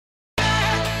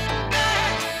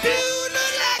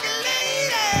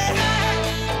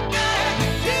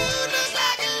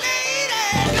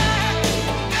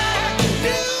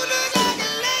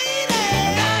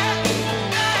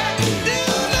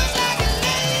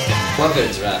Love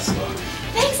your dress, though.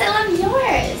 Thanks, I love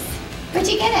yours. Where'd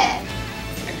you get it?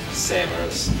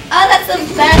 Savers. Oh, that's the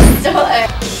best store.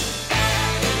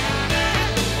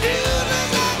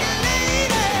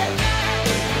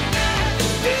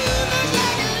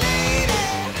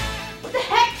 What the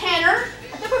heck, Tanner?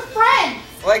 I thought we're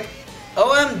friends. Like,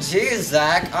 OMG,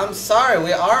 Zack. I'm sorry,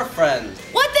 we are friends.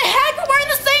 What the heck? We're wearing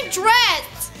the same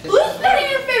dress. Blue's not in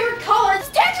your favorite color. It's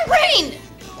tangerine.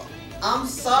 I'm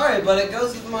sorry, but it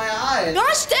goes with my eyes.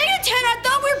 Gosh dang it, Tanner. I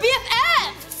thought we were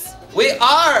BFFs. We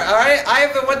are, alright? I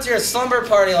even went to your slumber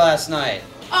party last night.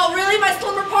 Oh, really? My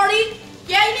slumber party?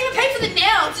 Yeah, you didn't even pay for the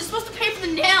nails. You're supposed to pay for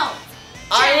the nails.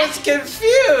 I was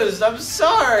confused. I'm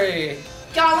sorry.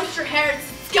 God, look at your hair. It's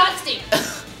disgusting.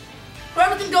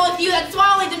 Whoever's gonna go with you, that's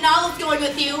why only Donnella's going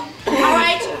with you.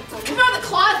 Alright? Come out of the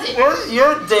closet. Where's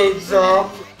your date, Zack?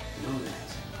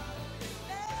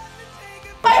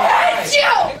 I hate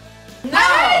you! No! I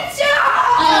hate you!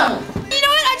 You know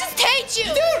what? I just hate you!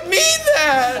 You don't mean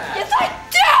that! Yes, I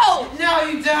do! No,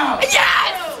 you don't!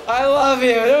 Yes! I love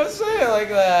you. Don't say it like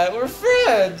that. We're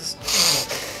friends.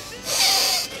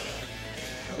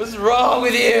 What's wrong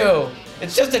with you?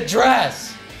 It's just a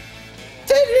dress.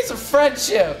 10 years of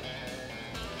friendship.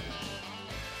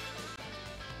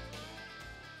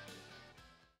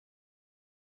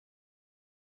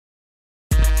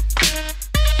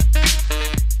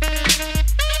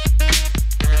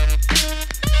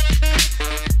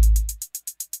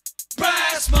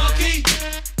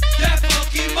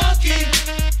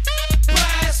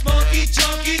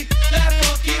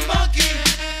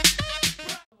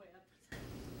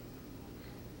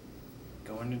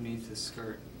 Underneath the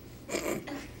skirt.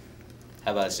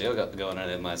 How about you go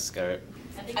underneath my skirt?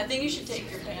 I think you should take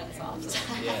your pants off.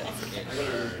 Yeah.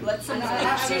 Let someone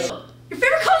else do it. Your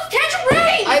favorite color's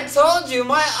tangerine! I told you,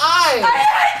 my eyes! I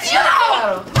hate you!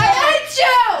 I hate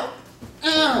you!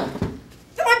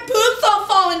 So my boobs all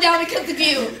falling down because of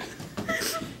you.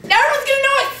 Now everyone's gonna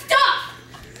know my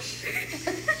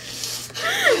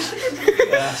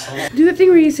stuff. Do the thing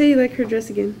where you say you like her dress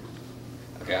again.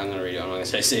 Okay, I'm gonna read it. I'm gonna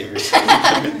say Savers.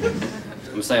 I'm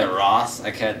gonna say Ross.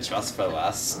 I can't trust for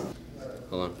less.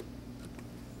 Hold on.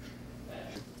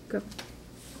 Go.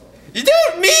 You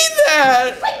don't mean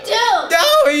that! I do!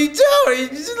 No, you don't! You're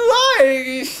just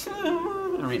lying!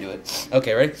 Redo it.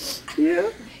 Okay, ready? Yeah.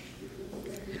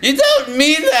 You don't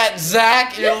mean that,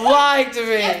 Zack! You're lying to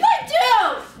me! Yes, I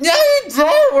do! No, you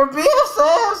don't! We're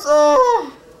BFFs!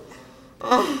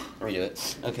 Redo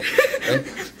it. Okay. Ready?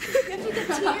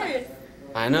 Tears.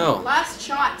 I know. Last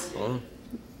shot. Oh.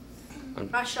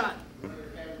 Last shot.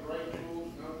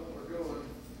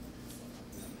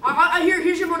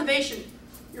 Here's your motivation.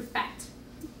 You're fat.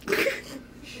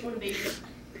 Motivation.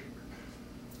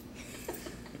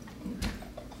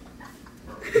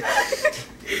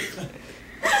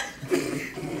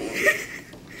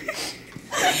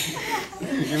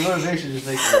 Your motivation just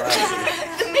makes you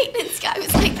laugh. The maintenance guy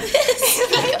was like this.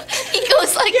 He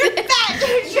goes like this.